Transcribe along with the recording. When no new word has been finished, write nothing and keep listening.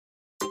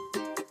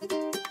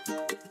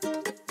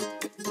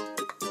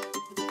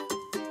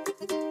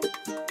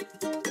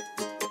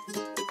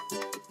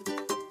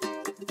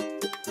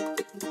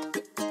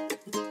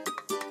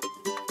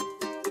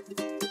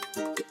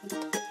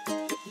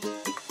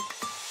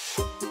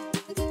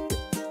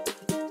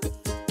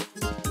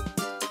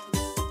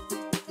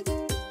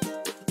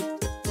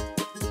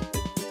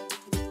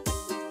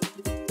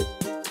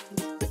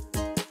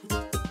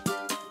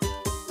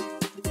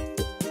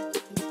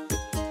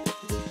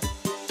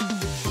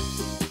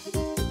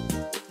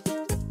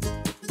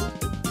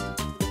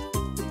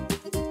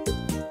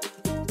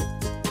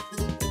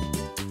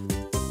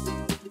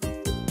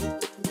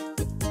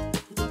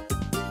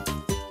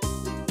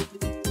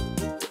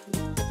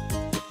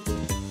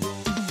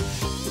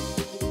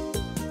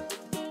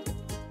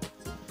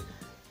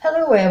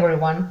Hello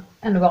everyone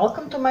and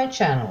welcome to my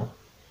channel.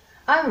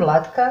 I'm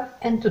Vlatka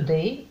and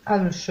today I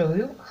will show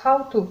you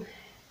how to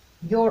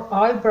your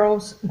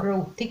eyebrows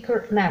grow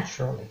thicker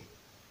naturally.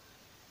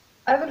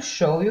 I will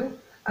show you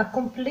a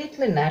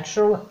completely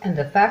natural and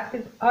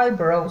effective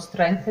eyebrow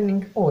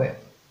strengthening oil.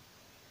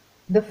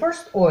 The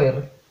first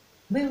oil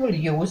we will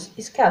use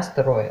is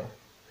castor oil.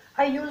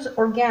 I use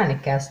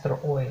organic castor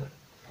oil.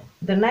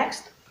 The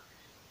next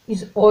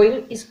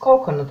oil is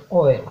coconut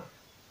oil.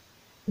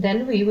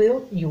 Then we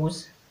will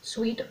use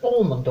sweet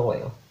almond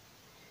oil.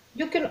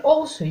 You can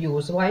also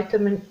use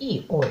vitamin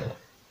E oil.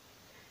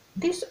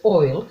 These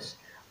oils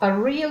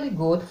are really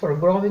good for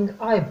growing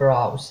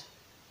eyebrows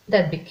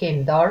that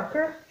became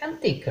darker and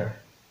thicker.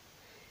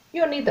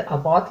 You need a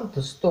bottle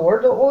to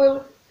store the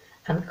oil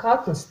and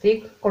cotton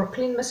stick or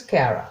clean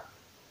mascara.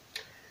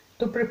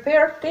 To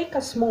prepare, take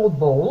a small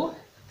bowl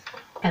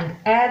and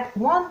add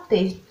 1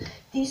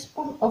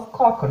 teaspoon of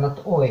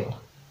coconut oil.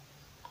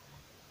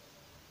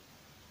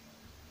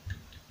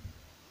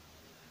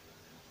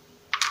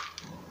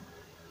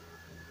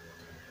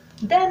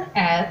 Then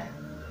add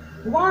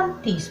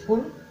 1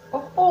 teaspoon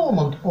of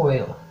almond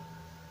oil.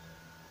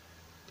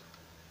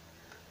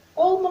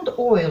 Almond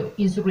oil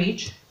is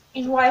rich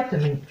in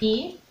vitamin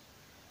E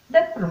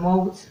that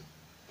promotes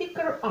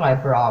thicker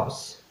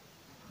eyebrows.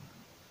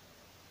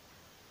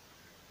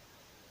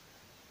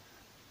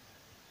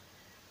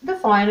 Then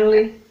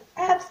finally,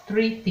 add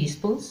 3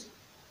 teaspoons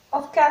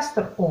of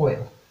castor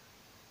oil.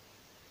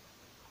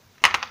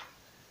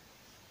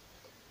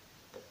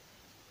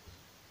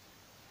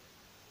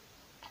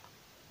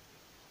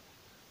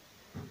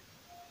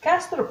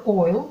 Castor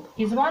oil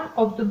is one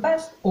of the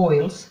best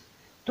oils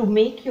to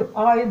make your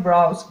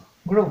eyebrows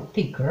grow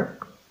thicker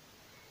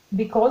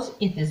because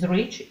it is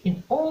rich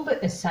in all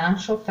the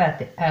essential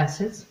fatty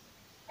acids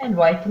and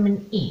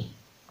vitamin E.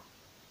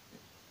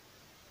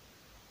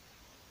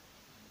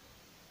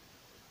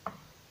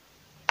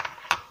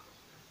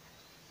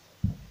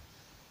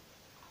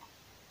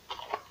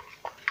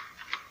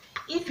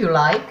 If you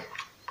like,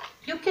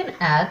 you can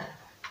add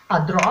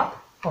a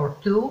drop or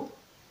 2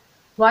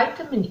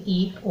 vitamin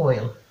E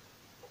oil.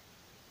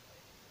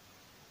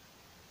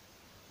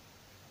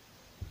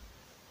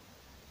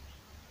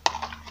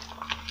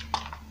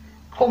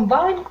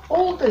 Combine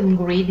all the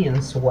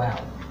ingredients well.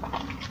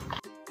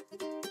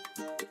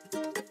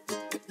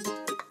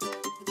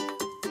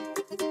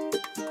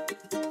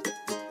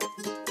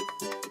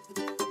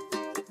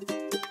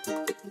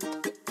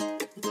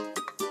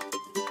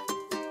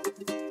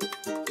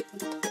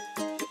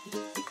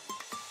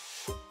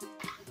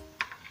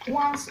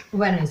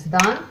 When it's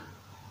done,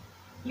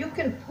 you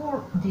can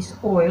pour this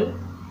oil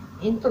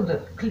into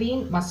the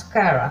clean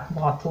mascara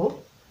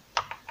bottle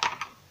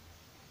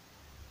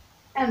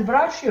and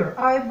brush your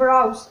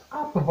eyebrows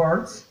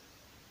upwards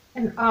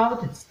and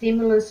out. It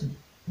stimulates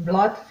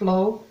blood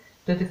flow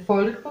to the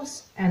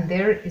follicles and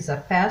there is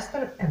a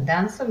faster and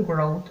denser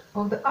growth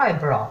of the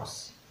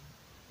eyebrows.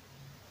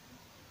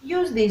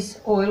 Use this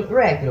oil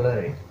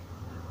regularly.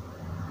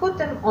 Put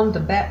them on the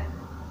bed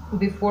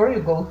before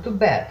you go to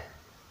bed.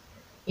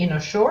 In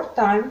a short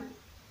time,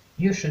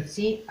 you should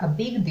see a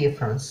big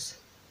difference.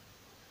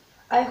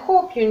 I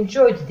hope you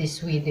enjoyed this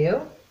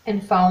video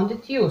and found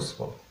it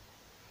useful.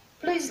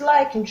 Please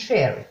like and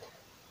share it.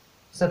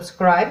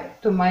 Subscribe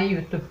to my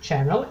YouTube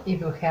channel if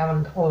you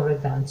haven't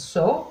already done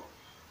so,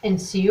 and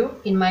see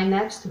you in my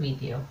next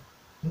video.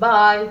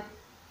 Bye!